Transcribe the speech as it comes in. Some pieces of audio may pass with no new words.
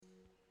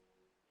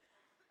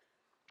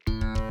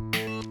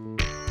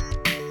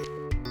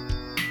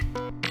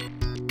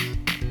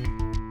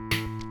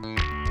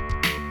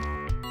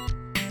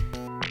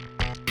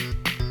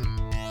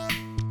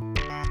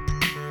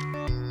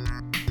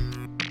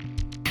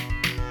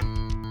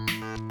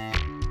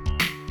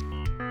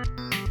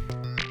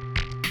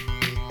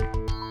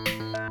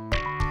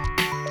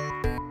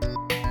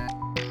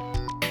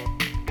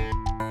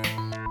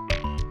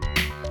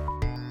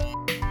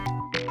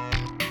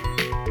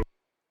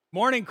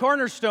Morning,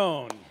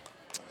 Cornerstone.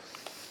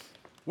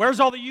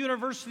 Where's all the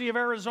University of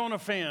Arizona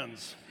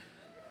fans?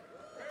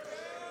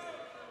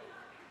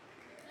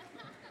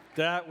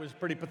 That was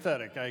pretty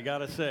pathetic, I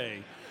gotta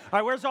say. All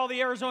right, where's all the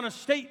Arizona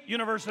State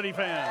University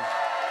fans?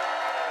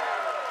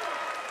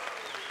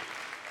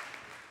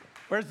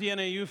 Where's the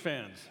NAU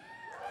fans?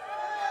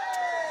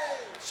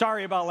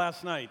 Sorry about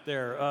last night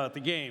there at the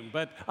game,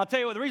 but I'll tell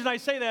you what, the reason I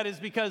say that is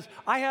because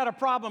I had a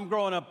problem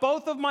growing up.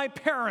 Both of my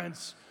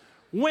parents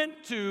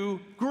went to,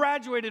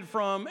 graduated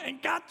from,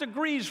 and got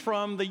degrees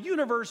from the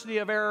University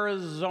of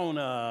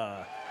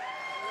Arizona.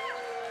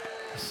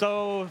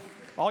 So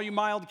all you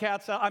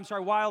Wildcats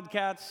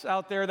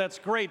out there, that's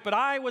great. But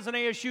I was an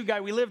ASU guy.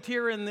 We lived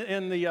here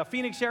in the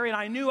Phoenix area,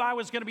 and I knew I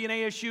was going to be an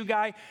ASU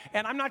guy.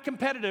 And I'm not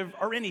competitive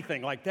or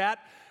anything like that.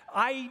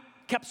 I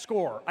kept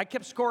score. I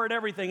kept score at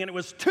everything, and it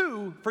was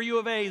 2 for U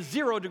of A,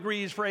 0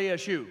 degrees for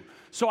ASU.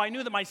 So I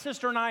knew that my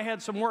sister and I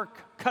had some work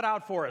cut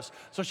out for us.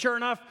 So sure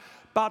enough,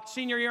 about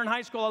senior year in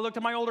high school, I looked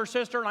at my older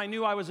sister, and I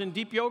knew I was in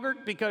deep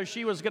yogurt because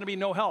she was going to be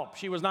no help.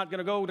 She was not going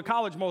to go to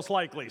college, most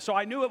likely. So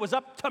I knew it was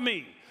up to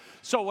me.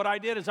 So what I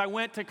did is I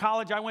went to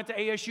college. I went to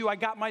ASU. I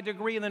got my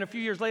degree, and then a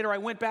few years later, I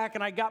went back,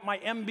 and I got my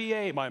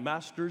MBA, my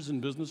Master's in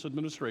Business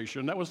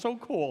Administration. That was so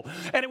cool.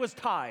 And it was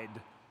tied.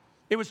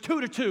 It was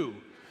 2-2.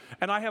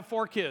 And I have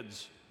 4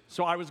 kids.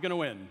 So I was going to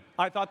win.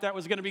 I thought that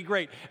was going to be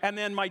great. And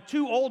then my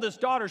 2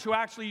 oldest daughters, who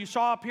actually you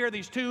saw up here,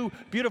 these 2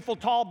 beautiful,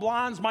 tall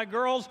blondes, my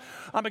girls,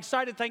 I'm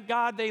excited. Thank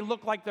God they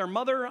look like their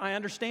mother. I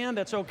understand.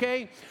 That's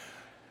okay.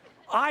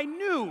 I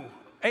knew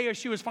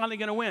ASU was finally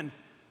going to win.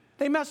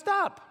 They messed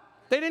up.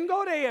 They didn't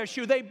go to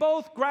ASU. They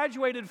both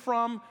graduated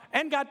from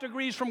and got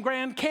degrees from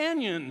Grand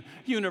Canyon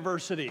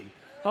University,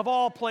 of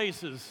all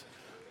places.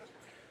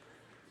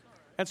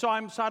 And so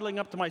I'm sidling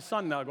up to my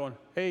son now going,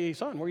 hey,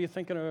 son, where are you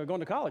thinking of going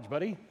to college,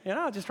 buddy? You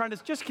know, just trying to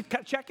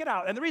check it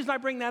out. And the reason I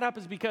bring that up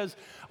is because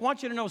I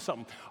want you to know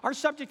something. Our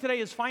subject today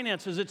is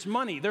finances. It's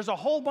money. There's a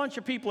whole bunch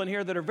of people in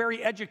here that are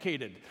very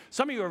educated.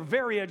 Some of you are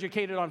very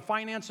educated on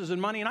finances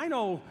and money, and I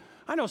know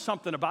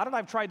something about it.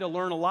 I've tried to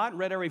learn a lot,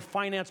 read every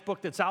finance book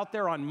that's out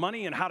there on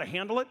money and how to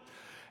handle it.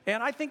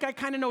 And I think I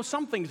kind of know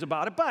some things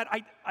about it, but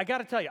I got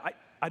to tell you,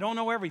 I don't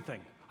know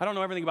everything. I don't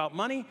know everything about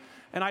money,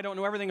 and I don't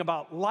know everything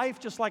about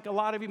life, just like a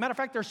lot of you. Matter of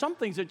fact, there's some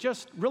things that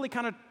just really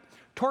kind of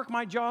torque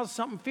my jaws,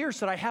 something fierce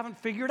that I haven't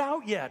figured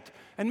out yet.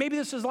 And maybe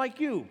this is like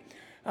you.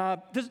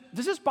 Does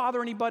this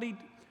bother anybody?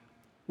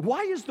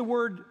 Why is the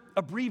word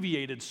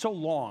abbreviated so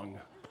long?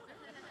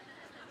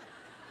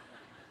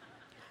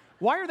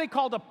 Why are they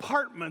called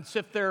apartments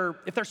if they're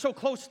so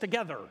close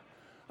together?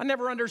 I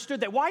never understood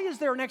that. Why is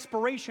there an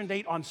expiration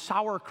date on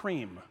sour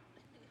cream?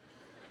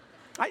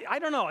 I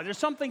don't know. There's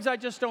some things I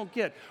just don't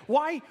get.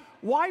 Why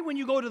when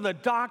you go to the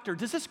doctor,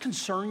 does this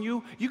concern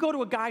you? You go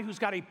to a guy who's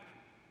got a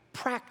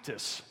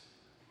practice.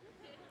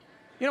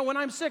 You know, when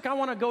I'm sick, I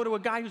want to go to a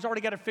guy who's already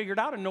got it figured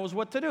out and knows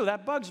what to do.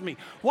 That bugs me.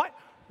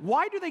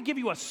 Why do they give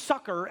you a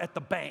sucker at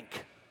the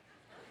bank?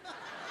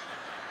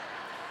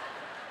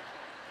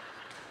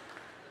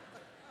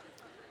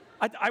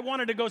 I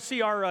wanted to go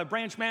see our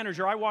branch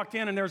manager. I walked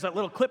in, and there was that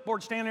little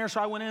clipboard standing there,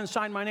 so I went in and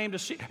signed my name to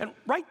see. And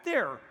right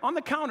there on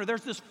the counter,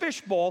 there's this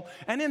fish bowl,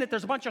 and in it,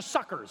 there's a bunch of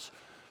suckers.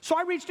 So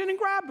I reached in and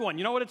grabbed one.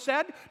 You know what it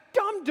said?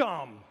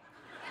 Dum-dum.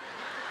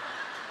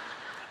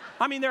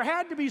 I mean, there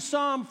had to be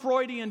some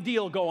Freudian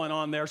deal going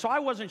on there, so I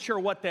wasn't sure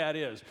what that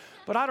is.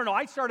 But I don't know.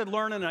 I started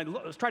learning, and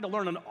I tried to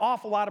learn an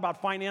awful lot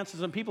about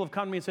finances, and people have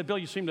come to me and said, Bill,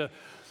 you seem to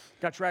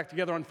got your act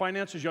together on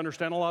finances. You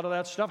understand a lot of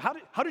that stuff.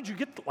 How did you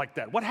get like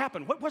that? What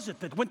happened? What was it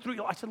that went through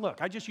you? I said,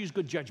 look, I just used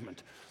good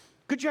judgment.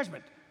 Good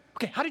judgment.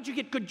 Okay, how did you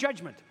get good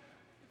judgment?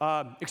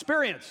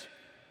 Experience.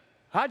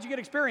 How did you get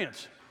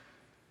experience?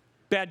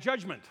 Bad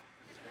judgment.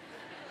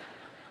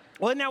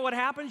 Well, isn't that what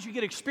happens? You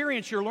get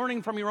experience. You're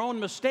learning from your own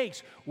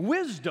mistakes.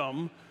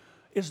 Wisdom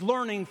is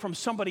learning from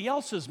somebody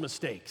else's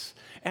mistakes.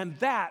 And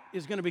that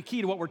is going to be key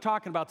to what we're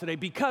talking about today,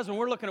 because when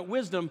we're looking at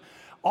wisdom,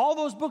 all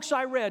those books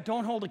I read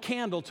don't hold a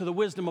candle to the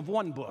wisdom of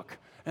one book,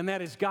 and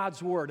that is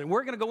God's Word. And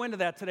we're going to go into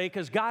that today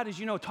because God, as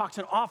you know, talks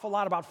an awful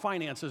lot about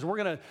finances. We're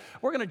going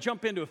to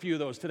jump into a few of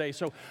those today.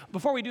 So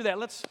before we do that,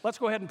 let's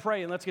go ahead and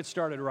pray, and let's get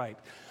started right.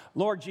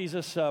 Lord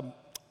Jesus,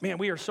 man,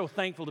 we are so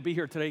thankful to be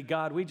here today.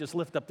 God, we just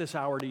lift up this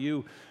hour to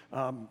you.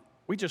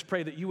 We just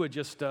pray that you would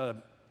just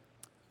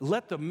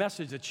let the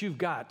message that you've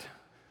got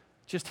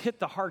just hit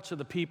the hearts of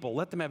the people.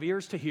 Let them have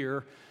ears to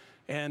hear.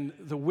 And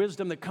the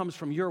wisdom that comes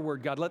from your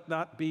word, God, let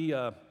not be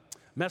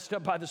messed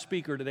up by the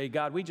speaker today.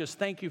 God, we just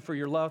thank you for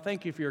your love.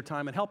 Thank you for your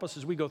time. And help us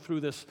as we go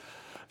through this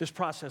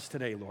process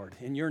today, Lord.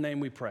 In your name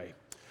we pray.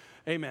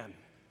 Amen.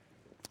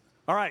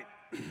 All right.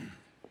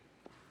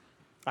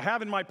 I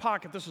have in my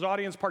pocket, this is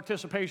audience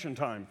participation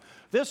time.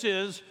 This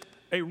is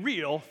a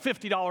real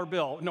 $50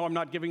 bill. No, I'm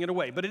not giving it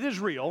away, but it is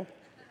real.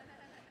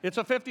 It's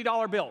a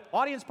 $50 bill.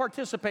 Audience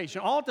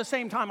participation. All at the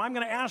same time, I'm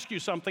going to ask you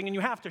something, and you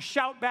have to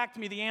shout back to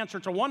me the answer.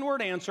 It's a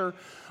one-word answer.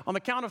 On the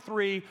count of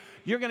 3,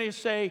 you're going to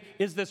say,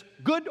 is this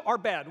good or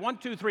bad? 1,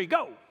 2, 3,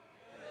 go.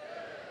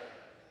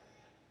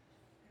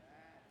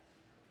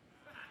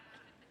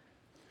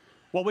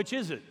 Well, which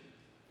is it?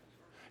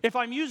 If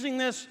I'm using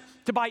this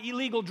to buy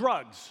illegal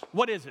drugs,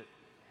 what is it?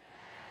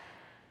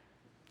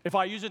 If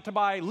I use it to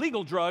buy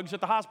legal drugs at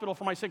the hospital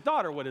for my sick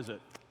daughter, what is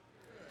it?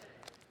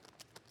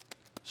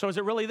 So is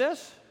it really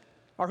this?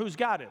 Or who's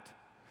got it?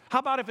 How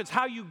about if it's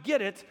how you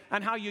get it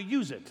and how you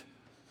use it?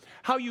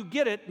 How you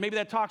get it, maybe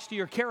that talks to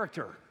your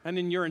character and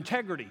in your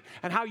integrity.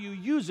 And how you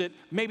use it,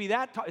 maybe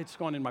that, it's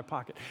going in my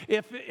pocket.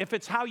 If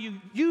it's how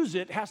you use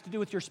it, has to do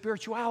with your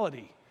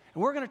spirituality.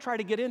 And we're going to try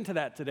to get into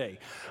that today.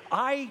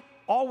 I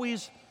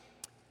always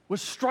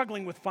was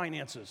struggling with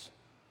finances.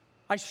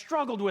 I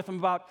struggled with them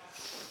about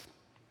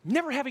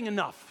never having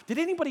enough. Did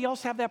anybody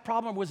else have that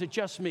problem, or was it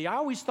just me? I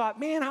always thought,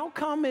 man, how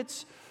come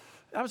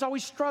I was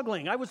always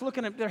struggling. I was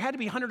looking at, there had to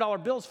be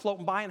 $100 bills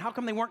floating by, and how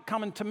come they weren't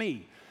coming to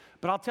me?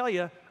 But I'll tell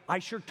you, I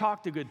sure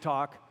talked a good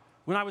talk.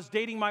 When I was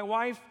dating my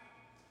wife,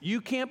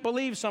 you can't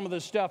believe some of the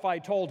stuff I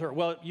told her.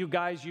 Well, you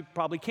guys, you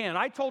probably can.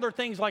 I told her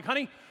things like,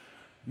 honey,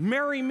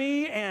 marry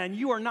me and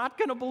you are not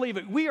going to believe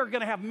it. We are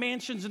going to have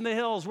mansions in the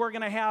hills. We're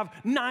going to have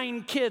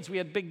 9 kids. We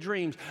had big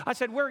dreams. I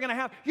said, you're going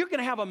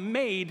to have a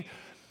maid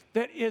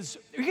you're going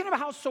to have a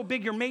house so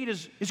big your maid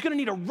is going to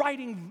need a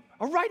writing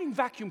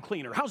vacuum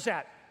cleaner. How's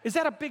that? Is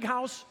that a big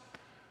house?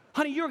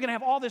 Honey, you're going to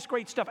have all this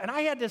great stuff. And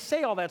I had to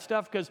say all that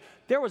stuff because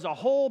there was a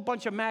whole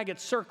bunch of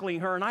maggots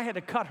circling her, and I had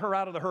to cut her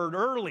out of the herd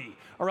early,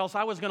 or else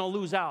I was going to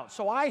lose out.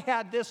 So I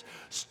had this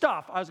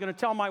stuff I was going to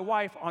tell my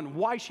wife on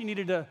why she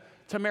needed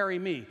to marry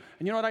me.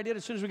 And you know what I did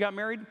as soon as we got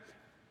married?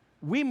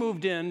 We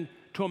moved in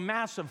to a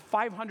massive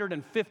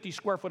 550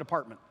 square foot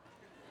apartment.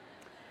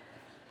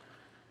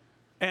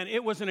 And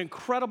it was an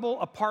incredible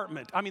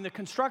apartment. I mean, the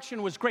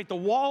construction was great. The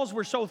walls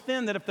were so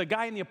thin that if the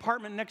guy in the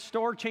apartment next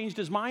door changed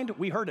his mind,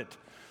 we heard it.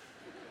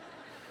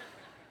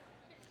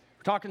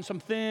 We're talking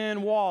some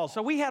thin walls.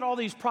 So we had all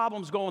these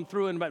problems going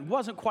through, and it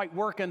wasn't quite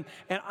working,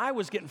 and I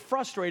was getting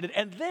frustrated.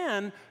 And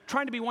then,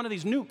 trying to be one of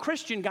these new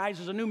Christian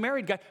guys as a new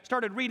married guy,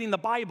 started reading the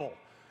Bible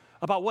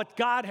about what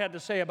God had to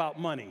say about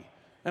money.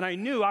 And I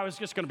knew I was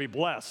just going to be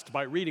blessed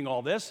by reading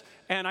all this.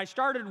 And I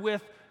started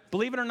with,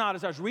 believe it or not,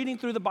 as I was reading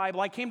through the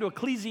Bible, I came to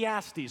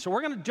Ecclesiastes. So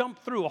we're going to jump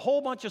through a whole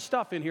bunch of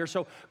stuff in here.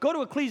 So go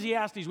to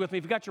Ecclesiastes with me.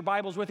 If you've got your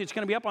Bibles with you, it's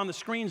going to be up on the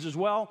screens as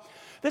well.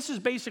 This is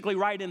basically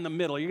right in the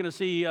middle. You're going to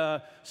see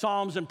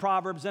Psalms and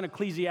Proverbs, then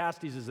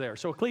Ecclesiastes is there.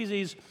 So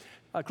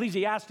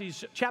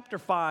Ecclesiastes chapter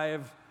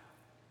 5,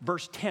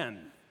 verse 10.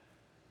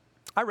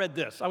 I read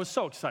this. I was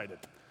so excited.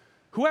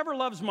 Whoever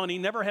loves money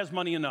never has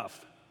money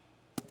enough.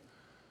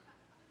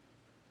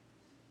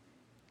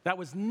 That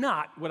was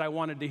not what I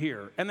wanted to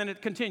hear. And then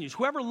it continues.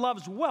 Whoever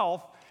loves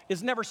wealth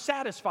is never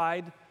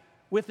satisfied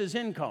with his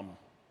income.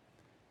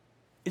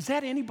 Is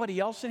that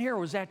anybody else in here, or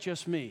was that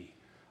just me?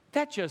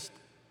 That just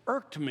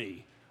irked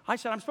me. I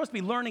said, I'm supposed to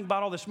be learning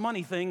about all this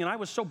money thing, and I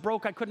was so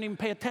broke I couldn't even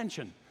pay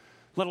attention,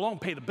 let alone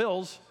pay the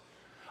bills.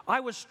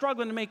 I was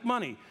struggling to make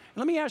money. And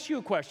let me ask you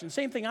a question.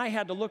 Same thing I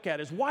had to look at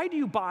is, why do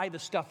you buy the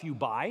stuff you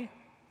buy?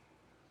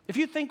 If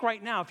you think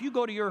right now, if you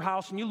go to your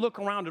house and you look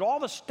around at all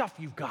the stuff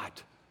you've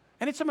got,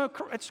 and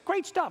it's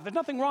great stuff. There's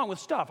nothing wrong with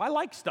stuff. I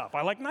like stuff.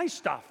 I like nice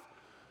stuff.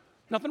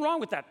 Nothing wrong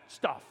with that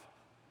stuff.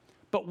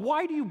 But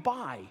why do you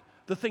buy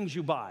the things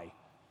you buy?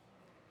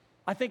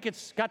 I think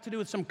it's got to do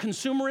with some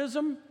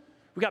consumerism.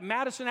 We got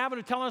Madison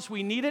Avenue telling us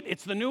we need it.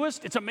 It's the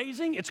newest. It's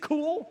amazing. It's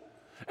cool.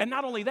 And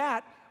not only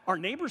that, our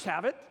neighbors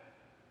have it.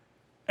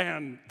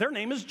 And their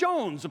name is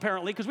Jones,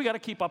 apparently, because we got to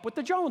keep up with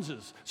the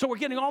Joneses. So we're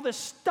getting all this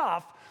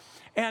stuff,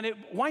 and it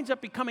winds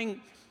up becoming,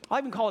 I'll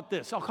even call it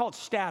this. I'll call it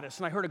status.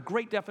 And I heard a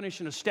great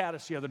definition of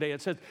status the other day.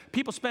 It says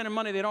people spending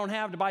money they don't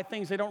have to buy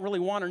things they don't really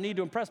want or need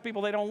to impress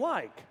people they don't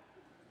like.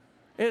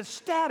 It's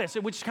status,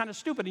 which is kind of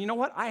stupid. And you know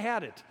what? I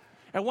had it.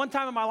 At one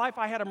time in my life,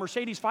 I had a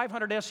Mercedes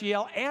 500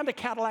 SEL and a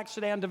Cadillac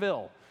Sedan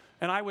DeVille.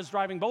 And I was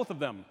driving both of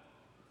them.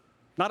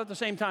 Not at the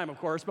same time, of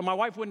course, but my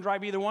wife wouldn't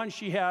drive either one.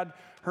 She had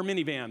her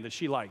minivan that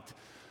she liked.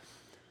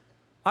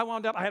 I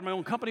had my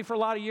own company for a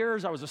lot of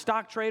years. I was a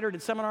stock trader,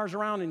 did seminars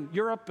around in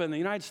Europe and the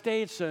United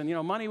States, and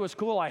money was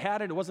cool. I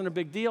had it. It wasn't a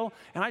big deal.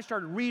 And I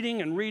started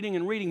reading and reading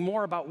and reading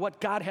more about what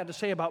God had to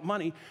say about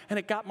money, and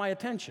it got my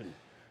attention.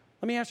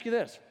 Let me ask you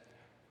this.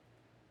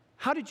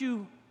 How did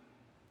you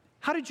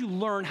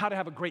learn how to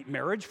have a great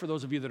marriage, for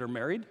those of you that are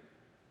married?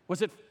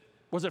 Was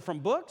it from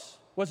books?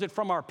 Was it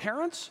from our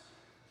parents?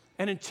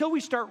 And until we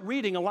start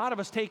reading, a lot of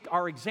us take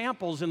our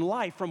examples in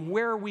life from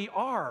where we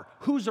are,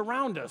 who's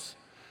around us.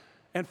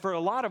 And for a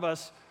lot of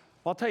us,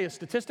 I'll tell you,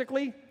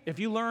 statistically, if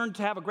you learn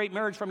to have a great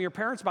marriage from your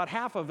parents, about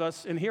half of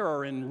us in here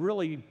are in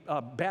really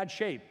bad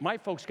shape. My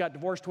folks got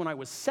divorced when I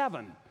was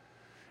 7.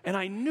 And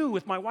I knew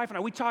with my wife and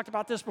I, we talked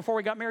about this before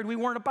we got married, we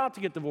weren't about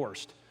to get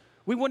divorced.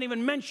 We wouldn't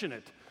even mention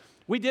it.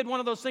 We did one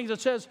of those things that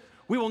says,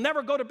 we will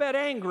never go to bed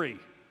angry.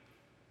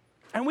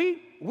 And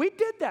we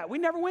did that. We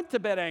never went to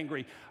bed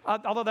angry.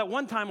 Although that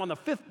one time on the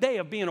 5th day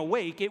of being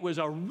awake, it was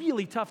a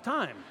really tough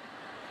time.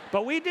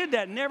 But we did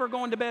that never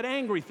going to bed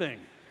angry thing.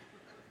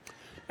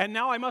 And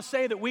now I must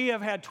say that we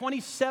have had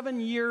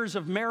 27 years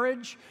of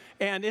marriage,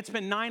 and it's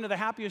been 9 of the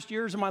happiest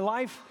years of my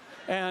life.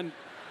 And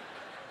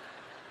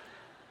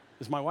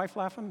is my wife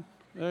laughing?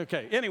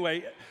 Okay,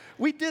 anyway,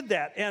 we did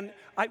that, and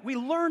we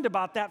learned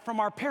about that from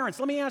our parents.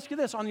 Let me ask you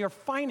this, on your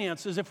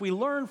finances, if we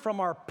learn from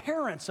our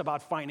parents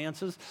about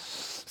finances,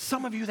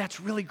 some of you,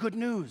 that's really good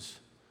news.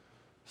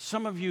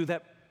 Some of you,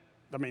 that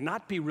may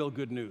not be real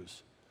good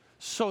news.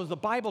 So the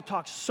Bible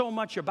talks so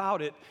much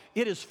about it.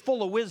 It is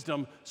full of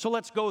wisdom, so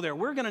let's go there.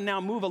 We're going to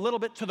now move a little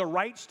bit to the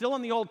right, still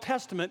in the Old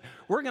Testament.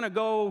 We're going to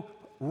go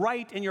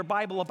right in your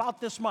Bible about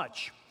this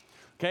much.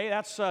 Okay,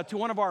 that's to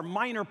one of our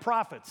minor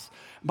prophets.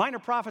 Minor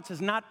prophets is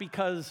not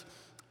because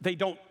they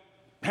don't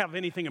have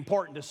anything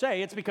important to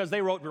say. It's because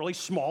they wrote really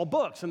small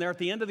books, and they're at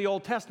the end of the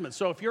Old Testament.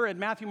 So if you're at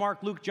Matthew,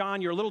 Mark, Luke,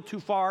 John, you're a little too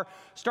far.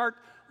 Start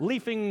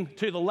leafing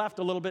to the left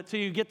a little bit till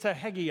you get to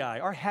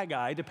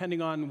Haggai,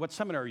 depending on what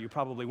seminary you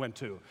probably went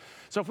to.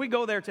 So if we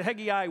go there to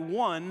Haggai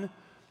 1,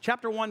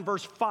 chapter 1,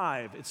 verse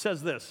 5, it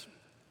says this.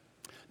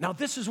 Now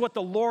this is what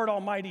the Lord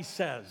Almighty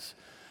says.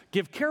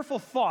 Give careful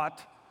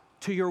thought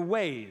to your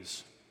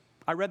ways.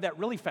 I read that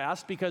really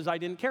fast because I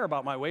didn't care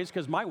about my ways,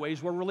 because my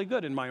ways were really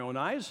good in my own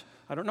eyes.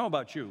 I don't know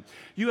about you.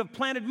 You have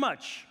planted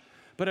much,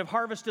 but have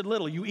harvested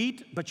little. You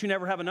eat, but you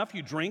never have enough.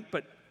 You drink,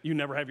 but you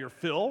never have your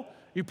fill.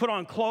 You put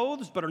on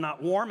clothes, but are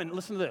not warm. And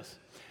listen to this.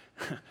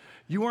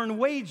 You earn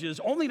wages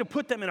only to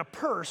put them in a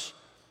purse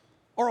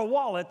or a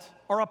wallet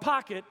or a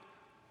pocket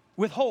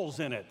with holes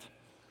in it.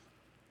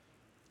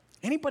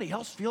 Anybody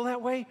else feel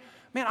that way?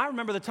 Man, I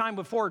remember the time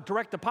before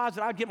direct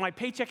deposit, I'd get my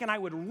paycheck and I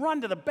would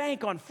run to the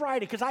bank on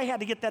Friday because I had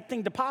to get that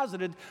thing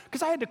deposited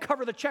because I had to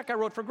cover the check I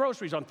wrote for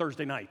groceries on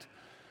Thursday night.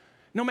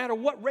 No matter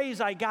what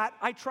raise I got,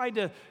 I tried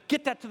to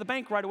get that to the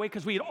bank right away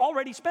because we had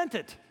already spent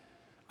it.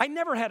 I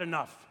never had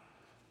enough.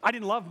 I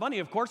didn't love money,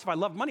 of course. If I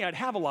loved money, I'd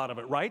have a lot of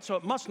it, right? So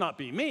it must not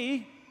be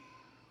me.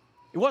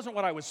 It wasn't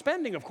what I was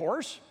spending, of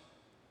course.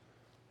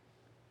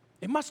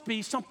 It must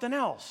be something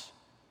else.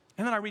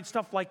 And then I read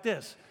stuff like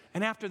this.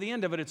 And after the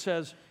end of it, it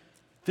says,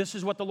 this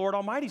is what the Lord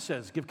Almighty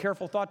says. Give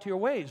careful thought to your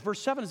ways.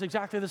 Verse 7 is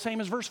exactly the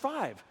same as verse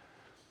 5.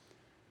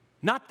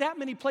 Not that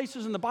many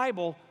places in the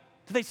Bible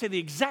do they say the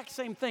exact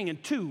same thing in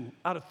 2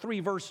 out of 3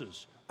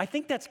 verses. I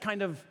think that's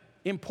kind of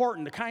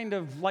important, kind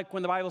of like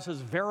when the Bible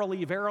says,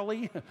 verily,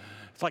 verily.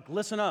 It's like,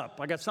 listen up,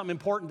 I got something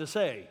important to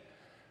say.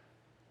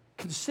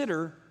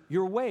 Consider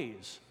your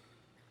ways.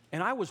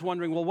 And I was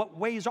wondering, well, what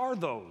ways are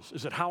those?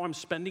 Is it how I'm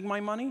spending my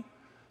money?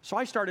 So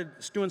I started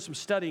doing some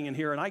studying in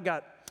here, and I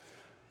got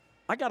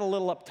a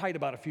little uptight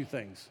about a few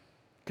things.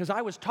 Because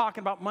I was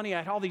talking about money, I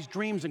had all these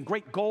dreams and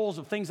great goals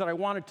of things that I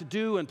wanted to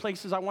do and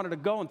places I wanted to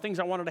go and things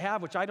I wanted to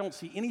have, which I don't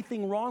see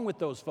anything wrong with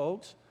those,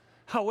 folks.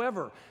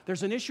 However,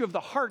 there's an issue of the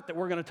heart that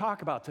we're going to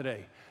talk about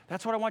today.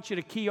 That's what I want you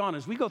to key on.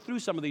 As we go through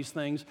some of these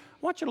things,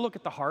 I want you to look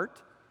at the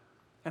heart.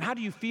 And how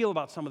do you feel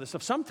about some of this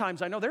stuff?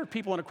 Sometimes I know there are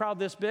people in a crowd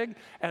this big.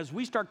 As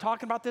we start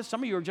talking about this,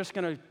 some of you are just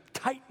going to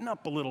tighten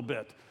up a little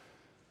bit.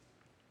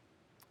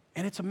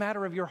 And it's a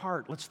matter of your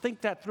heart. Let's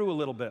think that through a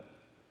little bit.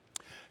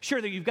 Sure,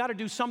 that you've got to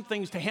do some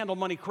things to handle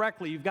money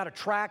correctly. You've got to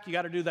track. You've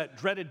got to do that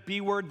dreaded B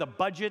word, the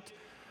budget.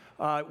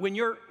 When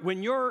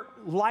your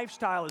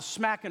lifestyle is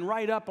smacking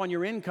right up on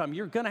your income,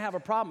 you're going to have a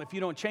problem if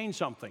you don't change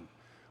something.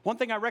 One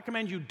thing I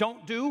recommend you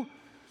don't do,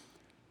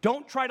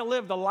 don't try to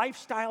live the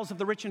lifestyles of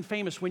the rich and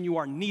famous when you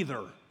are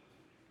neither.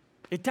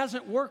 It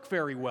doesn't work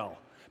very well.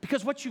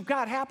 Because what you've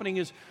got happening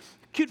is,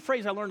 a cute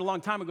phrase I learned a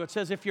long time ago, it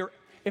says if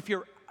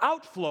your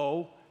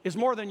outflow is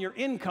more than your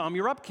income,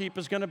 your upkeep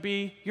is going to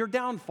be your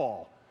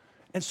downfall.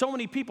 And so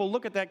many people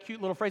look at that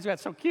cute little phrase,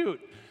 that's so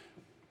cute,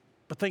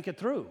 but think it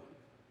through.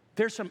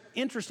 There's some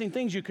interesting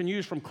things you can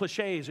use from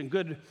cliches and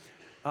good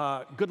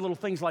little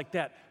things like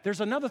that.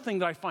 There's another thing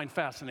that I find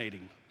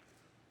fascinating.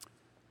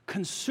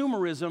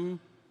 Consumerism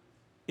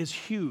is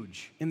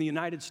huge in the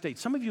United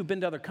States. Some of you have been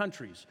to other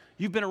countries.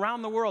 You've been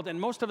around the world, and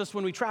most of us,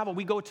 when we travel,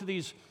 we go to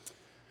these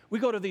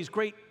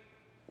great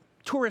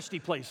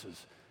touristy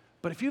places.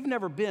 But if you've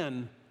never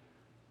been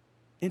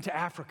into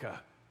Africa,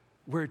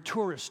 where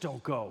tourists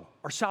don't go,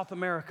 or South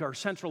America or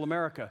Central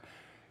America,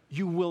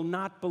 you will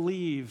not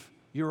believe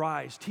your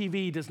eyes.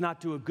 TV does not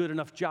do a good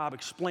enough job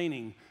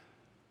explaining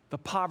the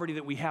poverty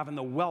that we have and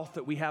the wealth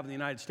that we have in the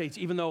United States,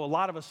 even though a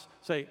lot of us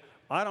say,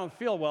 I don't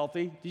feel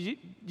wealthy. Do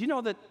you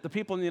know that the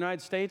people in the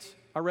United States,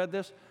 I read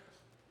this,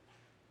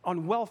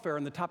 on welfare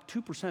in the top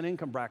 2%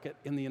 income bracket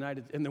in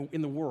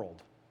the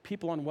world,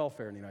 people on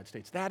welfare in the United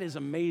States. That is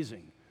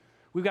amazing.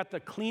 We've got the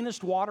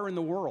cleanest water in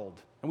the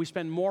world, and we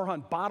spend more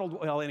on bottled,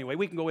 well, anyway,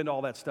 we can go into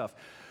all that stuff.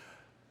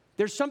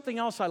 There's something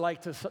else I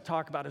like to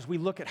talk about as we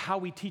look at how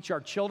we teach our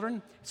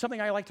children,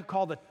 something I like to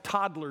call the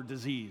toddler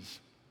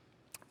disease.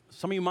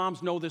 Some of you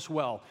moms know this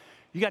well.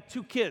 You got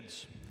 2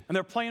 kids, and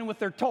they're playing with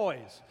their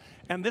toys,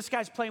 and this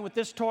guy's playing with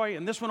this toy,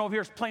 and this one over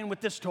here is playing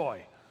with this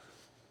toy.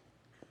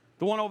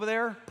 The one over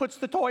there puts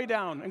the toy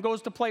down and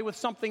goes to play with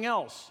something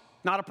else.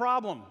 Not a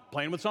problem.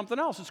 Playing with something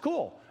else, it's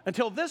cool.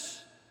 Until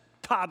this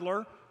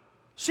toddler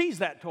sees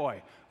that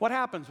toy. What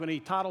happens when he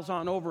toddles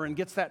on over and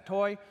gets that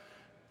toy?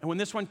 And when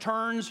this one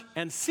turns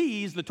and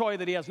sees the toy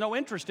that he has no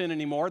interest in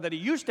anymore, that he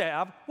used to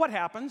have, what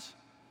happens?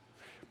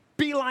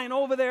 Beeline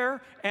over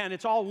there, and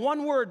it's all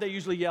one word they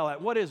usually yell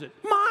at. What is it?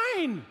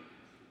 Mine!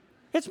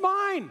 It's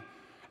mine!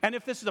 And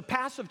if this is a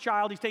passive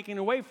child he's taking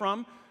away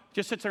from,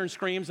 just sits there and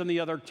screams, and the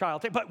other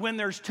child. But when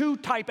there's two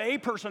type A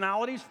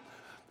personalities,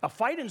 a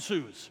fight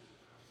ensues.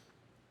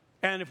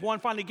 And if one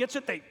finally gets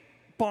it, they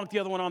bonk the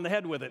other one on the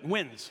head with it and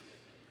wins.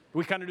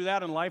 We kind of do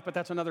that in life, but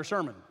that's another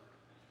sermon.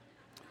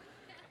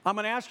 I'm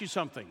going to ask you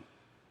something.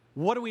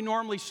 What do we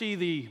normally see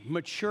the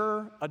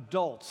mature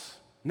adults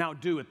now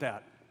do at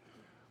that?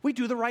 We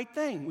do the right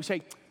thing. We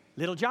say,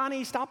 little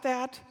Johnny, stop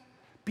that.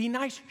 Be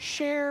nice.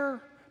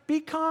 Share. Be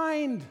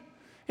kind.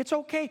 It's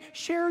okay.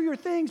 Share your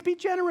things. Be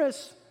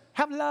generous.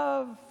 Have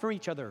love for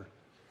each other.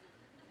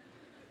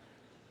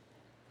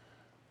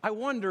 I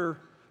wonder,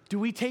 do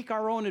we take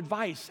our own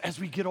advice as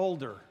we get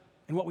older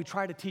and what we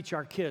try to teach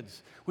our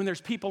kids? When there's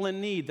people in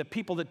need, the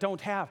people that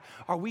don't have,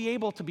 are we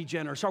able to be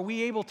generous? Are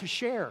we able to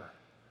share?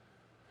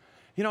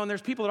 You know, and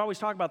there's people that always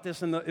talk about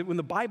this, and when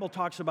the Bible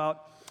talks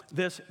about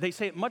this, they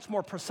say it much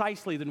more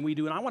precisely than we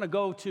do. And I want to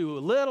go to a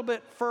little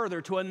bit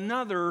further to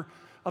another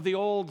of the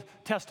Old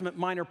Testament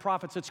minor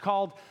prophets. It's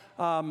called,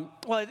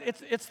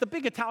 it's the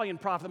big Italian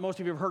prophet that most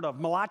of you have heard of,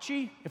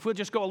 Malachi. If we'll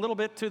just go a little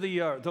bit to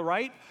the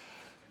right.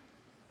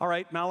 All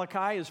right,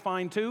 Malachi is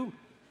fine too.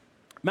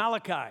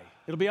 Malachi,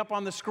 it'll be up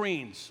on the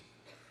screens.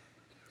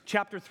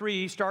 Chapter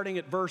 3, starting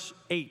at verse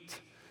 8.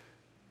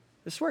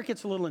 This is where it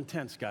gets a little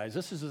intense, guys.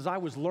 This is as I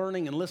was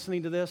learning and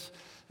listening to this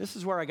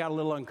is where I got a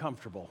little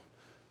uncomfortable.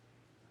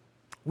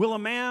 Will a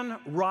man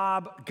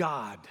rob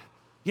God?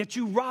 Yet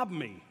you rob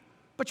me.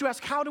 But you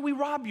ask, how do we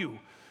rob you?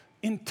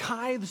 In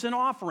tithes and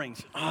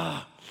offerings.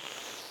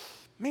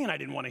 Man, I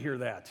didn't want to hear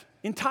that.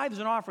 In tithes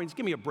and offerings,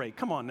 give me a break.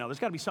 Come on now, there's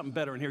got to be something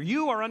better in here.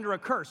 You are under a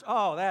curse.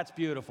 Oh, that's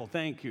beautiful.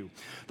 Thank you.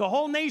 The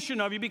whole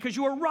nation of you, because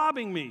you are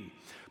robbing me.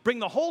 Bring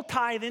the whole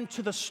tithe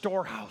into the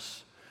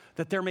storehouse,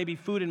 that there may be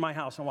food in my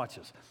house. And watch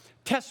this.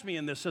 Test me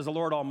in this, says the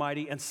Lord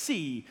Almighty, and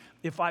see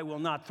if I will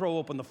not throw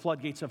open the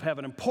floodgates of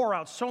heaven and pour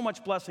out so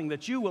much blessing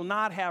that you will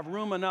not have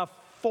room enough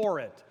for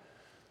it.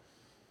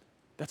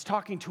 That's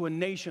talking to a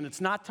nation.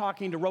 It's not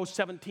talking to row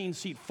 17,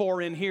 seat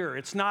 4 in here.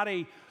 It's not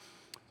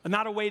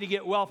a way to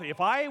get wealthy.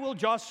 If I will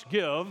just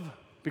give,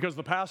 because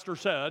the pastor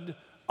said,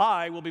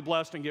 I will be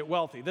blessed and get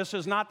wealthy. This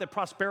is not that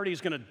prosperity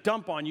is going to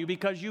dump on you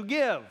because you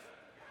give.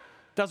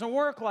 Doesn't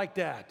work like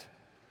that.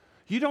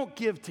 You don't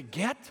give to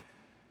get.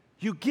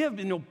 You give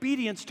in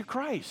obedience to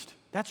Christ.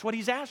 That's what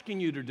he's asking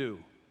you to do.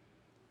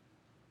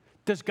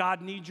 Does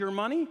God need your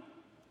money?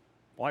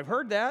 Well, I've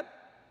heard that.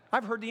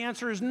 I've heard the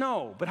answer is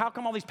no. But how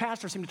come all these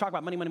pastors seem to talk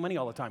about money, money, money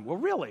all the time? Well,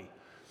 really? You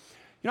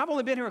know, I've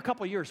only been here a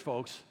couple of years,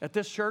 folks, at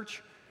this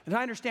church. And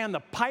I understand the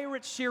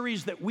Pirate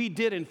series that we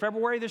did in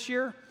February this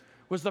year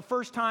was the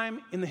first time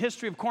in the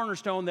history of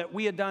Cornerstone that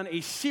we had done a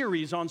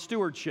series on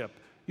stewardship.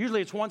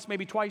 Usually it's once,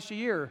 maybe twice a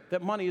year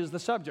that money is the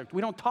subject.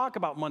 We don't talk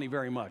about money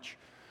very much.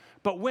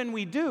 But when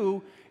we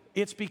do,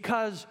 it's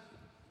because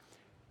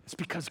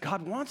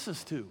God wants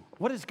us to.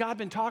 What has God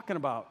been talking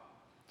about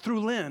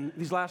through Lynn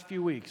these last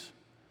few weeks?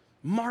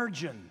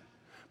 Margin.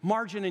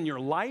 Margin in your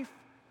life.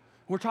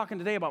 We're talking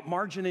today about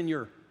margin in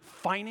your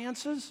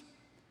finances.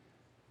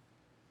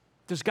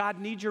 Does God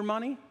need your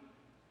money?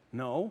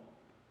 No.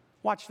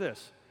 Watch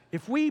this.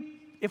 If we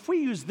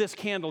use this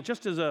candle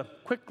just as a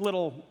quick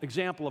little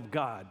example of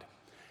God,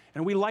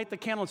 and we light the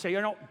candle and say,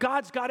 you know,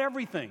 God's got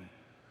everything.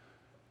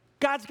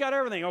 God's got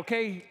everything,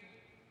 okay?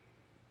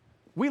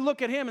 We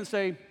look at him and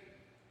say,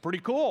 pretty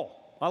cool.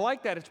 I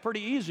like that. It's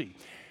pretty easy.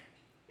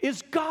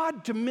 Is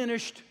God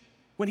diminished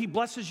when he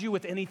blesses you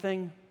with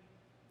anything?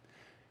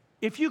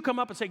 If you come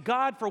up and say,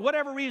 God, for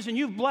whatever reason,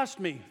 you've blessed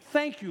me.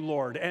 Thank you,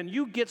 Lord. And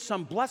you get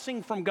some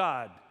blessing from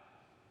God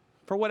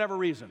for whatever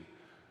reason.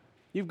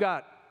 You've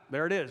got,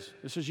 there it is.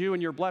 This is you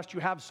and you're blessed. You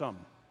have some.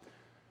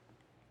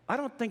 I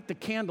don't think the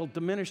candle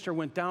diminished or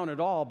went down at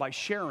all by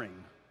sharing.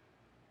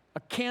 A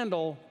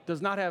candle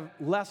does not have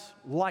less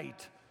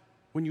light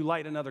when you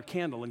light another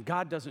candle, and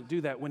God doesn't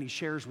do that when he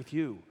shares with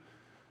you.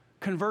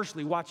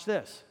 Conversely, watch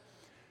this.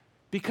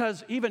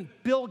 Because even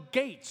Bill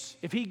Gates,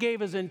 if he gave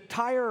his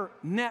entire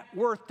net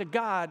worth to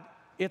God,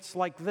 it's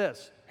like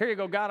this. Here you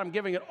go, God, I'm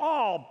giving it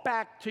all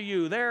back to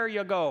you. There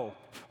you go.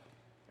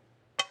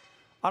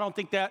 I don't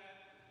think that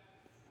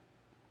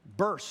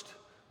burst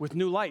with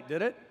new light,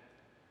 did it?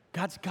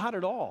 God's got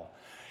it all.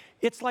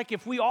 It's like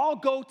if we all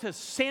go to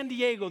San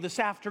Diego this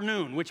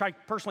afternoon, which I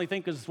personally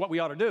think is what we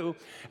ought to do,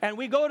 and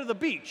we go to the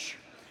beach,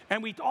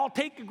 and we all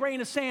take a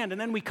grain of sand, and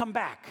then we come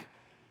back,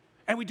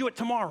 and we do it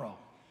tomorrow,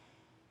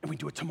 and we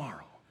do it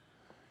tomorrow.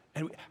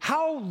 And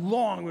how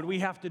long would we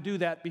have to do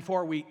that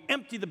before we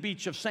empty the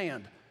beach of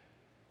sand?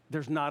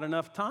 There's not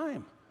enough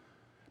time.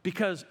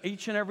 Because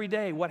each and every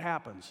day, what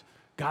happens?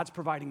 God's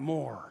providing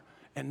more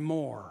and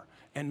more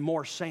and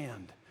more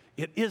sand.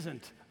 It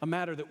isn't a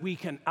matter that we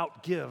can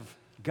outgive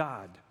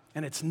God.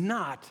 And it is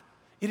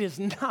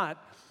not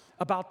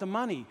about the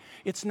money.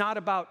 It's not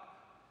about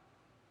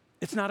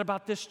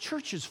this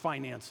church's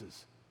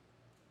finances.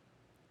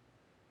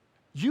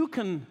 You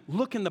can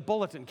look in the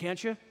bulletin,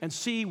 can't you, and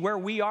see where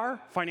we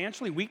are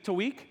financially week to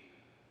week.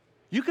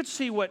 You could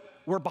see what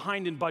we're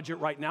behind in budget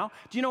right now.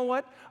 Do you know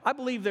what? I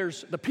believe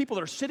there's the people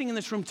that are sitting in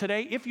this room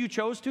today, if you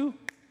chose to,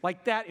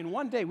 like that in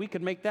one day, we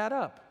could make that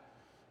up.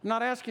 I'm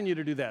not asking you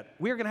to do that.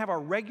 We are going to have our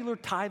regular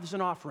tithes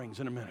and offerings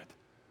in a minute.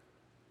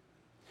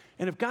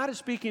 And if God is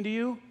speaking to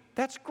you,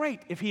 that's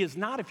great. If he is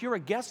not, if you're a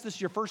guest, this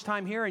is your first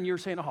time here, and you're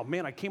saying, oh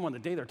man, I came on the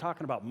day they're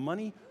talking about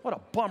money, what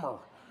a bummer.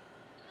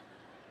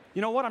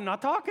 You know what? I'm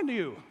not talking to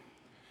you.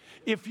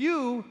 If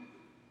you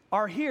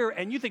are here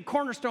and you think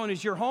Cornerstone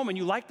is your home and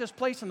you like this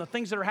place and the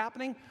things that are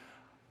happening,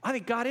 I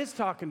think God is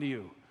talking to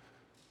you.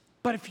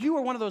 But if you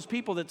are one of those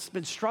people that's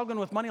been struggling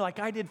with money like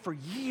I did for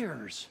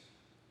years,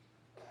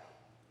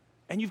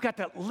 and you've got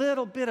that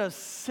little bit of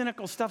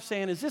cynical stuff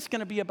saying, is this going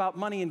to be about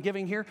money and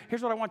giving here?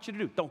 Here's what I want you to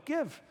do. Don't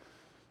give.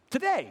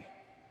 Today.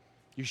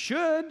 You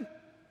should.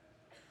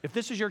 If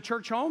this is your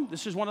church home,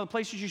 this is one of the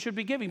places you should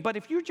be giving. But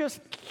if you just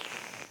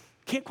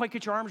can't quite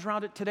get your arms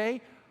around it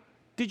today,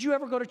 did you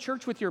ever go to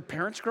church with your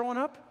parents growing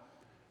up?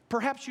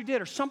 Perhaps you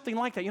did, or something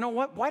like that. You know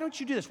what? Why don't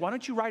you do this? Why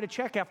don't you write a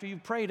check after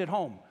you've prayed at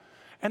home?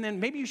 And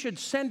then maybe you should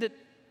send it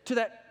to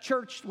that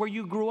church where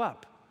you grew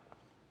up,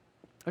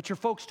 that your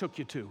folks took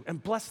you to,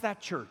 and bless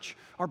that church,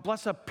 or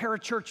bless a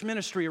parachurch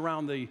ministry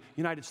around the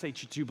United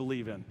States that you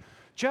believe in.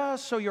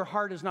 Just so your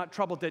heart is not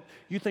troubled that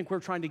you think we're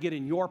trying to get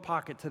in your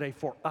pocket today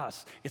for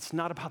us. It's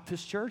not about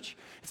this church.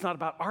 It's not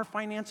about our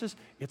finances.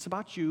 It's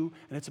about you,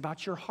 and it's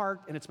about your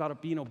heart, and it's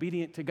about being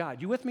obedient to God.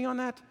 You with me on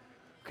that?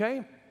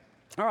 Okay?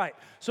 All right.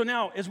 So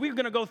now, as we're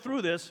going to go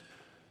through this,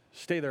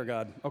 stay there,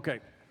 God. Okay.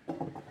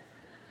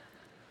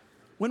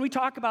 When we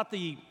talk about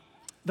the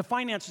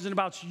finances and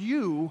about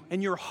you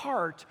and your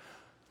heart,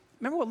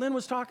 remember what Lynn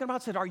was talking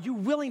about? Said, are you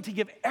willing to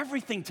give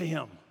everything to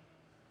him?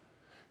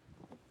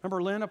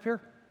 Remember Lynn up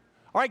here?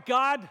 All right,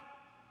 God,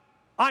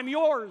 I'm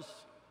yours.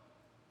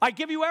 I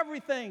give you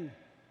everything.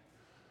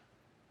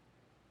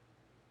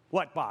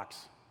 What box?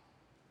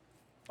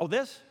 Oh,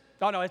 this?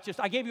 Oh, no, it's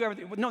just, I gave you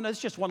everything. No, it's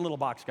just one little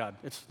box, God.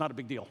 It's not a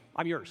big deal.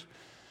 I'm yours.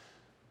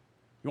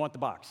 You want the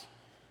box?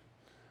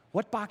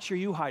 What box are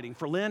you hiding?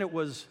 For Lynn, it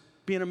was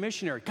being a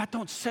missionary. God,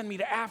 don't send me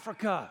to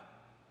Africa.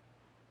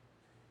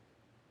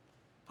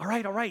 All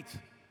right.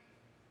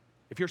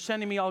 If you're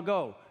sending me, I'll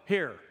go.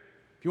 Here,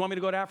 if you want me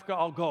to go to Africa,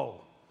 I'll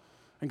go.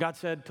 And God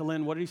said to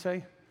Lynn, what did he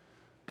say?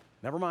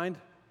 Never mind.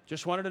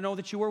 Just wanted to know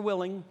that you were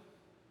willing.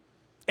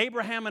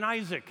 Abraham and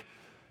Isaac.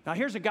 Now,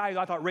 here's a guy who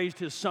I thought raised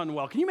his son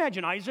well. Can you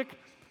imagine Isaac?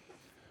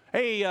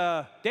 Hey,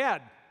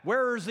 Dad,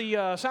 where's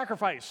the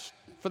sacrifice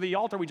for the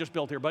altar we just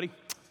built here, buddy?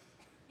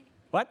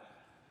 What?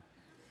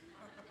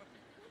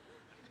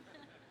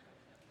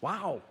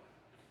 Wow.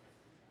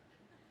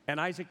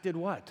 And Isaac did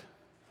what?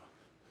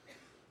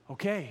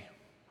 Okay.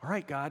 All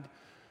right, God.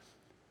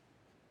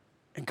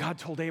 And God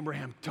told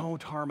Abraham,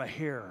 don't harm a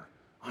hair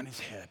on his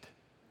head.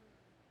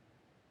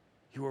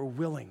 You were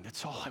willing.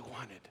 That's all I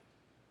wanted.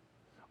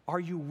 Are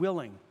you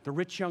willing? The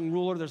rich young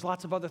ruler, there's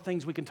lots of other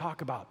things we can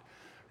talk about.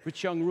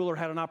 Rich young ruler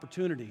had an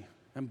opportunity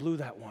and blew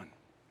that one.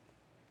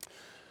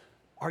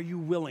 Are you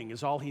willing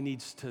is all he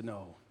needs to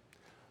know.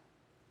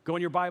 Go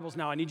in your Bibles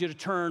now. I need you to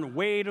turn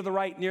way to the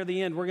right near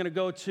the end. We're going to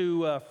go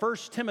to 1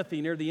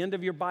 Timothy near the end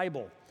of your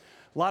Bible.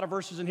 A lot of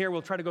verses in here.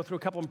 We'll try to go through a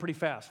couple of them pretty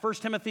fast. 1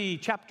 Timothy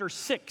chapter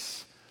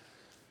 6.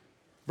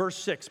 Verse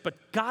 6,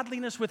 but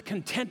godliness with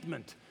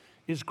contentment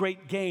is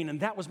great gain,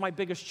 and that was my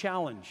biggest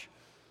challenge.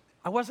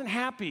 I wasn't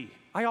happy.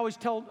 I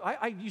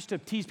used to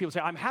tease people, say,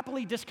 I'm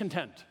happily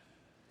discontent.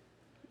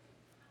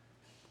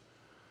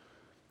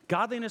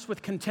 Godliness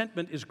with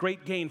contentment is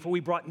great gain, for we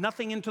brought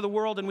nothing into the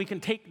world, and we can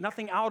take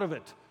nothing out of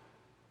it.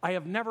 I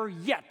have never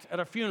yet at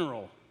a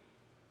funeral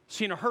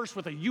seen a hearse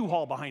with a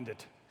U-Haul behind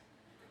it.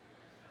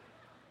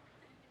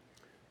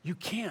 You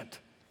can't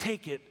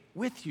take it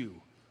with you.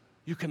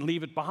 You can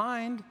leave it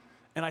behind.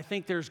 And I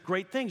think there's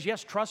great things.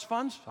 Yes, trust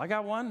funds. I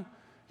got one.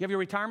 You have your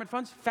retirement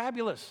funds?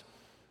 Fabulous.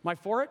 Am I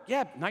for it?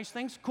 Yeah, nice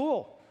things.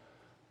 Cool.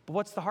 But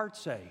what's the heart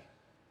say?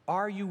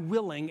 Are you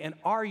willing, and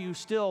are you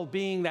still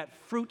being that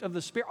fruit of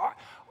the Spirit?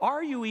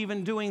 Are you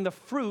even doing the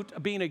fruit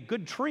of being a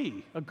good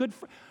tree?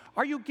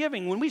 Are you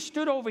giving? When we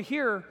stood over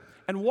here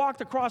and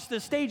walked across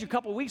this stage a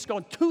couple of weeks ago,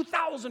 and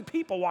 2,000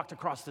 people walked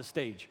across this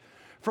stage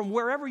from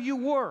wherever you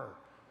were.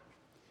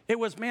 It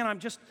was, man,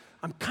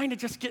 I'm kind of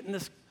just getting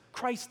this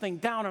Christ thing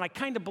down, and I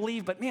kind of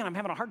believe, but man, I'm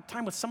having a hard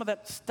time with some of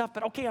that stuff,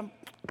 but okay,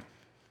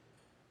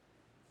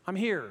 I'm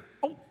here.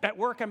 Oh, at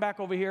work, I'm back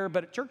over here,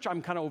 but at church,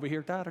 I'm kind of over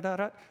here,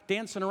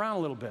 dancing around a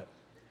little bit.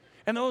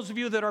 And those of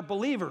you that are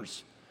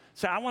believers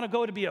say, I want to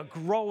go to be a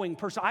growing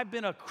person. I've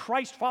been a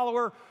Christ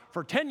follower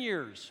for 10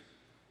 years.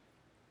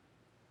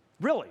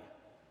 Really?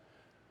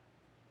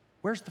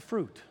 Where's the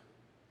fruit?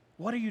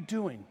 What are you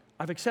doing?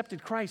 I've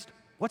accepted Christ.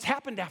 What's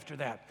happened after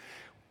that?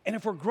 And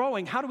if we're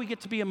growing, how do we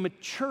get to be a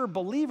mature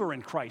believer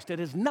in Christ? It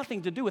has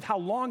nothing to do with how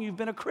long you've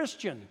been a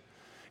Christian.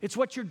 It's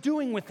what you're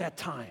doing with that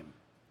time.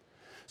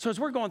 So as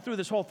we're going through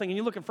this whole thing, and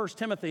you look at 1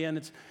 Timothy,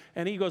 and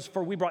he goes,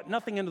 for we brought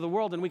nothing into the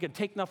world, and we could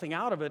take nothing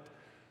out of it.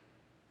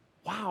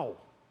 Wow.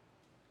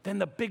 Then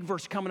the big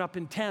verse coming up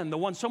in 10, the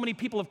one so many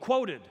people have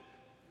quoted,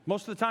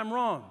 most of the time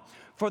wrong.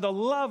 For the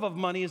love of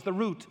money is the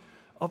root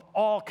of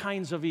all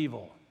kinds of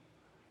evil.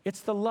 It's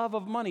the love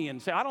of money.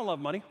 And say, I don't love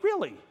money.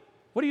 Really?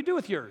 What do you do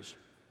with yours?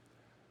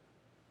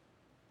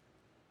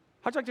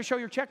 How'd you like to show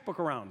your checkbook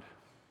around?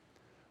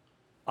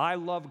 I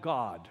love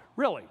God.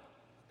 Really?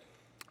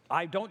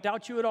 I don't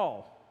doubt you at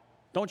all.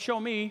 Don't show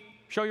me.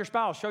 Show your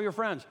spouse. Show your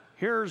friends.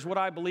 Here's what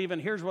I believe in.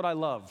 Here's what I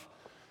love.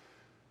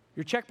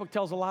 Your checkbook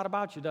tells a lot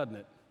about you, doesn't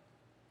it?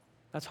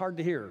 That's hard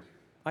to hear.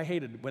 I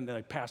hated when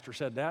the pastor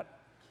said that.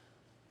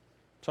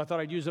 So I thought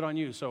I'd use it on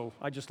you. So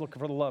I just look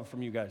for the love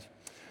from you guys.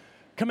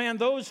 Command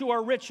those who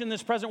are rich in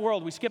this present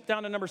world. We skip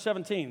down to number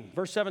 17,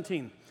 verse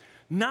 17.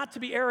 Not to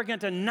be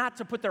arrogant and not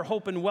to put their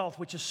hope in wealth,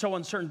 which is so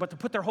uncertain, but to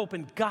put their hope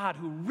in God,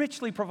 who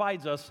richly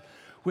provides us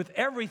with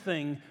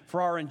everything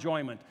for our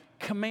enjoyment.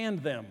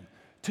 Command them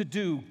to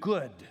do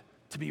good,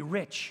 to be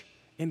rich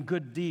in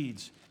good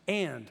deeds,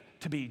 and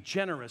to be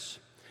generous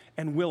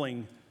and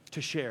willing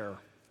to share.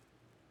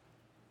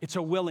 It's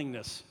a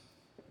willingness.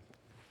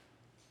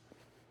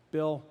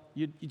 Bill,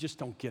 you just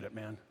don't get it,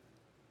 man.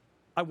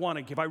 I want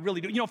to give. I really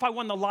do. You know, if I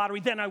won the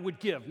lottery, then I would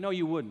give. No,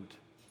 you wouldn't.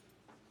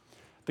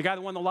 The guy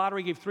that won the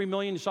lottery gave $3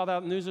 million. You saw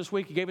that in the news this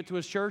week. He gave it to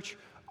his church.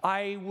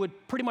 I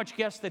would pretty much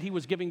guess that he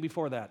was giving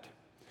before that.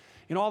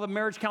 In all the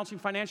marriage counseling,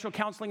 financial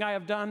counseling I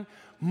have done,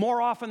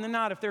 more often than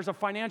not, if there's a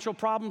financial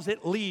problems,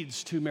 it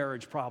leads to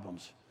marriage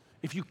problems.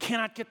 If you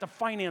cannot get the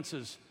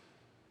finances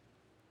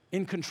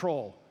in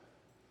control,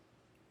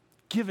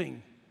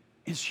 giving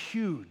is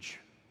huge.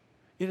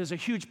 It is a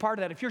huge part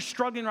of that. If you're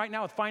struggling right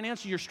now with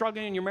finances, you're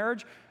struggling in your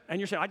marriage, and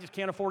you're saying, I just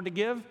can't afford to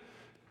give,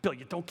 Bill,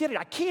 you don't get it.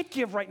 I can't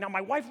give right now.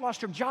 My wife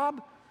lost her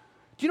job.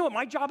 Do you know what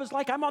my job is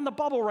like? I'm on the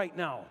bubble right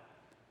now.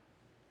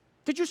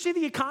 Did you see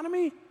the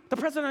economy? The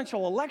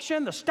presidential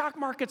election, the stock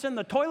market's in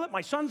the toilet.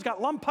 My son's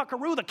got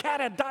lumpuckaroo. The cat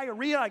had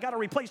diarrhea. I got to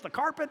replace the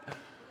carpet.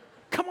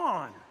 Come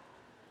on.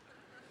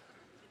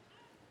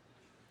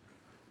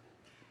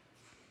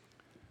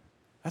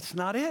 That's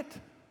not it.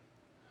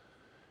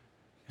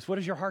 It's what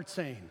is your heart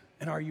saying?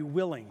 And are you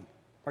willing?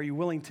 Are you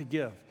willing to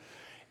give?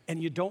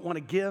 And you don't want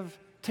to give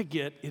to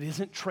get. It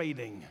isn't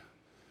trading.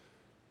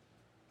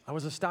 I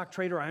was a stock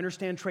trader. I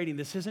understand trading.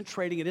 This isn't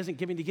trading. It isn't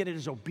giving to get. It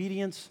is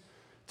obedience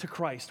to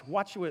Christ.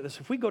 Watch this.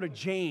 If we go to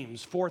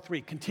James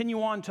 4:3,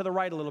 continue on to the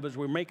right a little bit as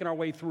we're making our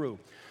way through.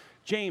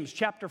 James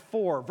chapter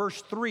 4,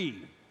 verse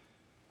 3.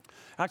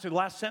 Actually, the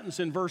last sentence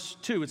in verse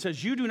 2, it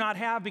says, you do not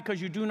have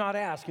because you do not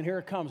ask. And here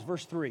it comes,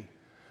 verse 3.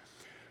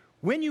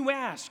 When you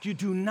ask, you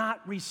do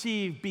not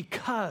receive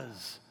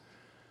because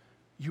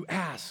you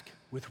ask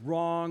with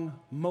wrong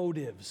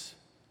motives,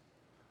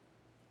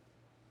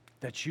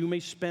 that you may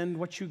spend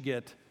what you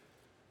get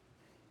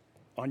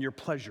on your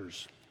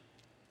pleasures.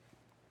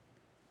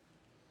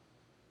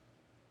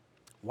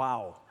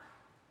 Wow.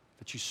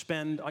 That you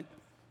spend on.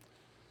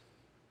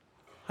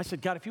 I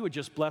said, God, if you would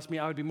just bless me,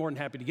 I would be more than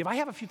happy to give. I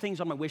have a few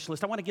things on my wish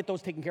list. I want to get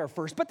those taken care of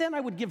first, but then I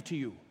would give to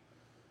you.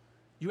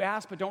 You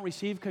ask but don't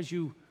receive because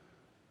you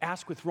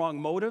ask with wrong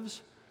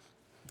motives.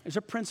 There's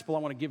a principle I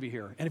want to give you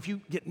here. And if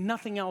you get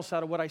nothing else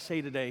out of what I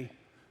say today,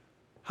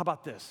 how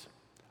about this?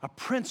 A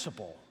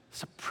principle.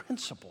 It's a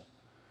principle.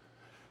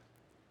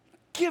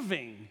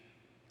 Giving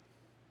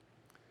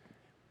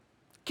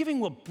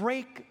will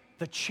break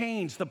the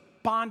chains, the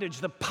bondage,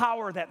 the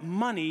power that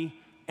money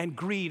and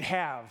greed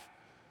have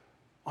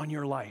on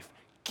your life.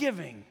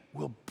 Giving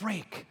will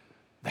break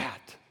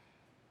that.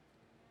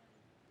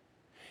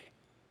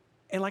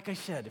 And like I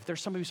said, if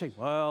there's somebody who say,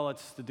 well,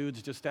 it's the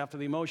dude's just after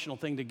the emotional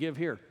thing to give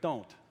here,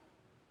 don't.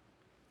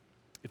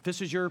 If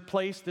this is your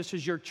place, this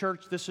is your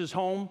church, this is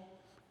home,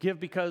 give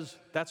because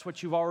that's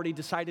what you've already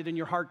decided in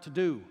your heart to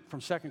do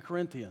from 2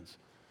 Corinthians.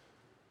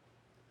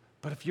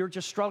 But if you're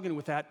just struggling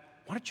with that,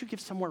 why don't you give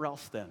somewhere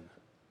else then?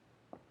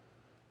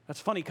 That's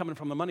funny coming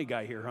from the money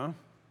guy here, huh?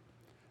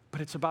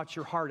 But it's about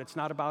your heart. It's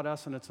not about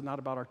us, and it's not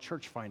about our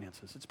church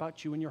finances. It's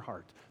about you and your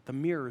heart. The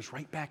mirror is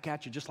right back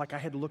at you, just like I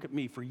had to look at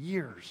me for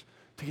years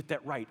to get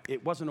that right.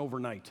 It wasn't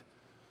overnight.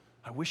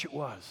 I wish it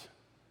was,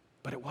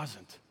 but it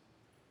wasn't.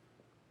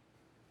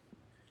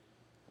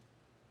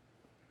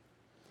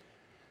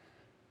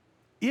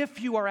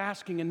 If you are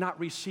asking and not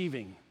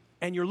receiving,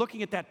 and you're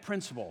looking at that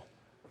principle,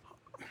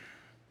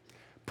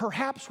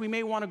 perhaps we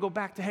may want to go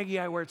back to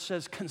Haggai where it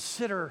says,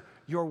 consider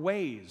your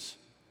ways.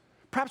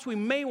 Perhaps we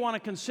may want to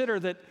consider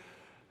that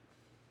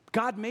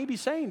God may be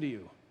saying to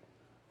you,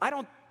 I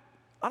don't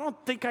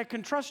think I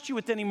can trust you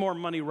with any more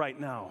money right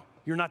now.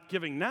 You're not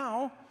giving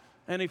now,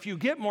 and if you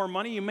get more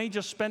money, you may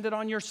just spend it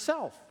on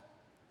yourself.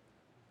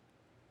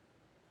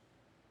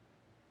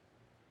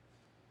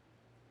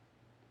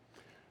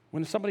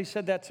 When somebody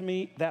said that to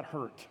me, that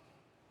hurt.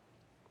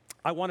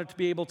 I wanted to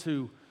be able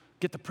to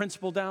get the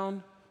principle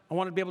down. I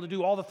wanted to be able to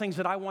do all the things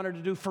that I wanted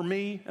to do for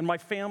me and my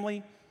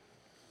family.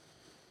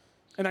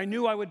 And I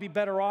knew I would be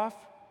better off.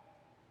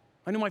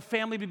 I knew my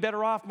family would be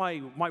better off,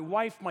 my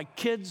wife, my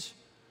kids.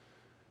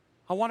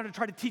 I wanted to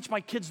try to teach my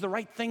kids the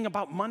right thing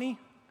about money.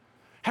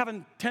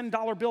 Having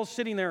 $10 bills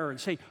sitting there and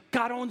say,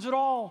 God owns it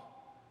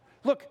all.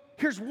 Look,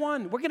 here's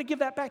one. We're going to give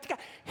that back to God.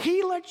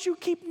 He lets you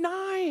keep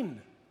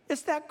 9.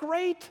 Is that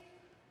great?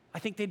 I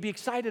think they'd be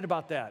excited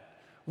about that.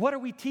 What are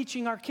we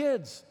teaching our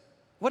kids?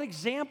 What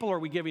example are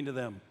we giving to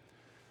them?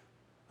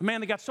 A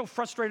man that got so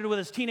frustrated with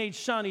his teenage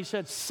son, he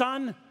said,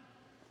 son,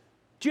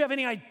 Do you have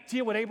any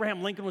idea what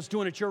Abraham Lincoln was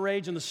doing at your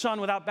age? And the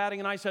son, without batting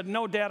an eye, said,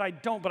 no, Dad, I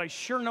don't, but I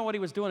sure know what he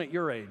was doing at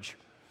your age.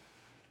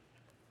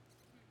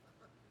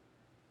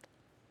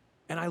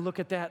 And I look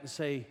at that and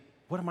say,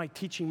 what am I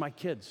teaching my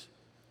kids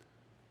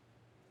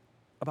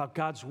about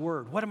God's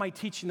word? What am I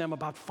teaching them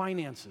about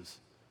finances,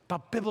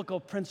 about biblical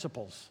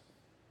principles?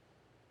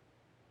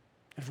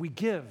 If we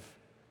give,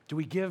 do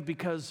we give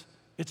because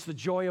it's the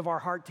joy of our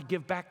heart to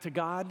give back to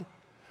God?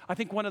 I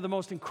think one of the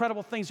most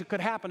incredible things that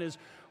could happen is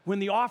when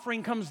the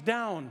offering comes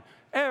down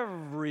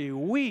every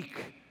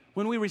week,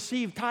 when we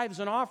receive tithes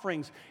and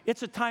offerings,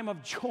 it's a time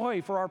of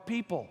joy for our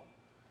people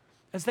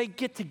as they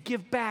get to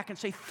give back and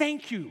say,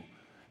 thank you.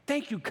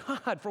 Thank you,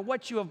 God, for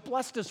what you have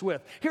blessed us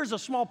with. Here's a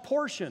small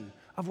portion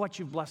of what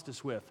you've blessed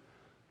us with.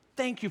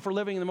 Thank you for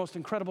living in the most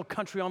incredible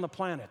country on the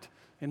planet,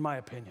 in my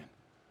opinion.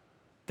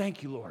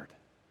 Thank you, Lord.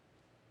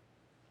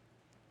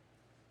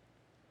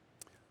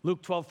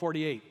 Luke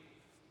 12:48,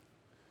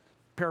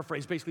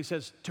 paraphrase, basically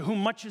says, to whom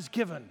much is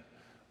given,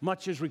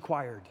 much is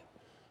required.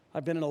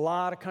 I've been in a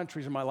lot of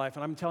countries in my life,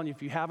 and I'm telling you,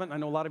 if you haven't, I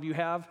know a lot of you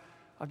have,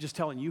 I'm just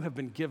telling you, you have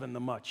been given the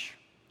much.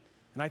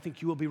 And I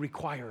think you will be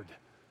required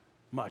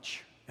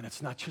much. And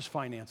it's not just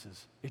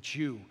finances, it's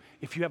you.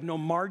 If you have no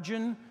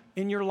margin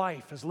in your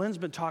life, as Lynn's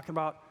been talking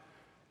about,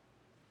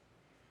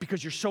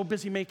 because you're so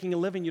busy making a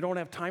living, you don't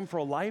have time for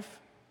a life.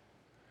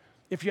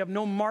 If you have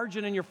no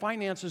margin in your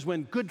finances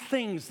when good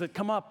things that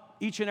come up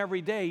each and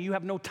every day, you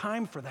have no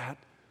time for that,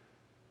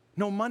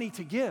 no money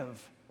to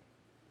give,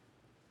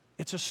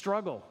 it's a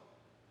struggle.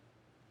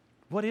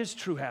 What is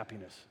true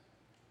happiness?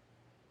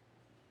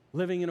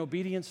 Living in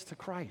obedience to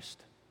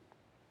Christ.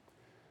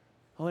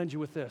 I'll end you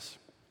with this.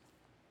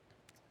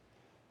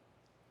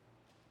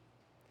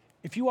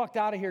 If you walked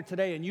out of here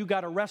today and you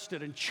got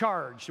arrested and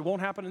charged, it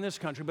won't happen in this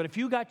country, but if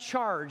you got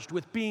charged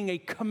with being a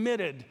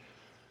committed,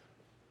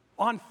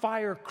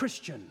 on-fire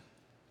Christian,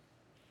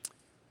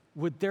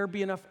 would there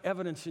be enough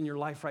evidence in your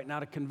life right now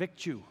to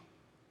convict you?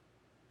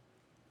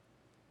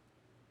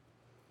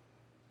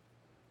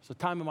 It's a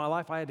time in my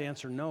life I had to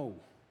answer no.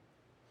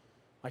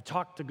 I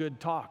talked the good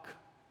talk,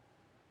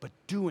 but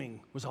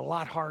doing was a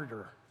lot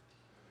harder.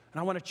 And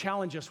I want to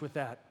challenge us with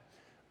that.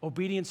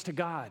 Obedience to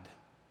God.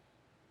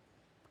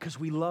 Because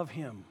we love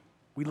Him.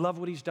 We love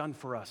what He's done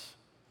for us.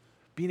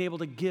 Being able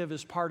to give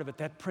is part of it,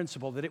 that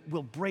principle that it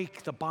will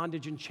break the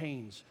bondage and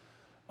chains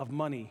of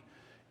money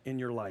in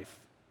your life.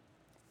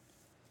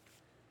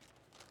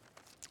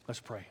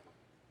 Let's pray.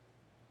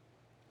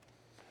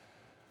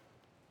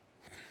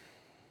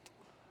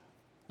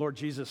 Lord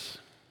Jesus,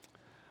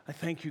 I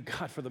thank you,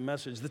 God, for the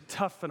message. The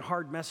tough and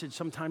hard message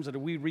sometimes that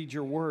we read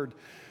your word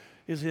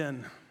is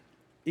in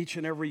each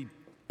and every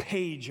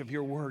page of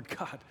your word,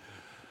 God.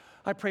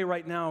 I pray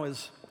right now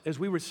as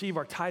we receive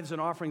our tithes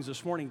and offerings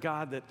this morning,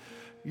 God, that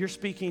you're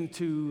speaking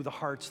to the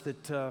hearts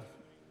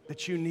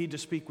that you need to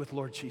speak with,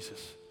 Lord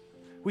Jesus.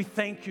 We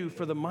thank you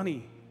for the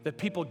money that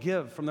people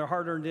give from their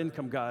hard-earned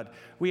income, God.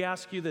 We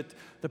ask you that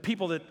the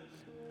people that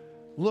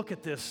look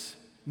at this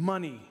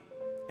money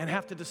and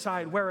have to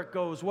decide where it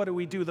goes, what do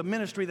we do, the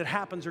ministry that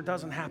happens or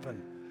doesn't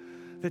happen,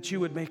 that you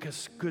would make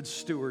us good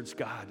stewards,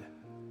 God.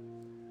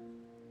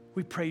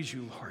 We praise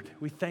you, Lord.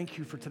 We thank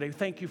you for today.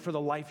 Thank you for the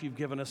life you've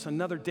given us.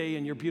 Another day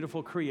in your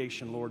beautiful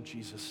creation, Lord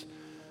Jesus.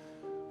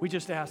 We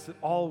just ask that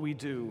all we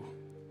do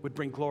would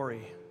bring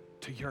glory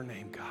to your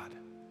name, God.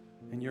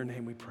 In your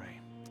name we pray.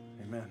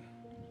 Amen.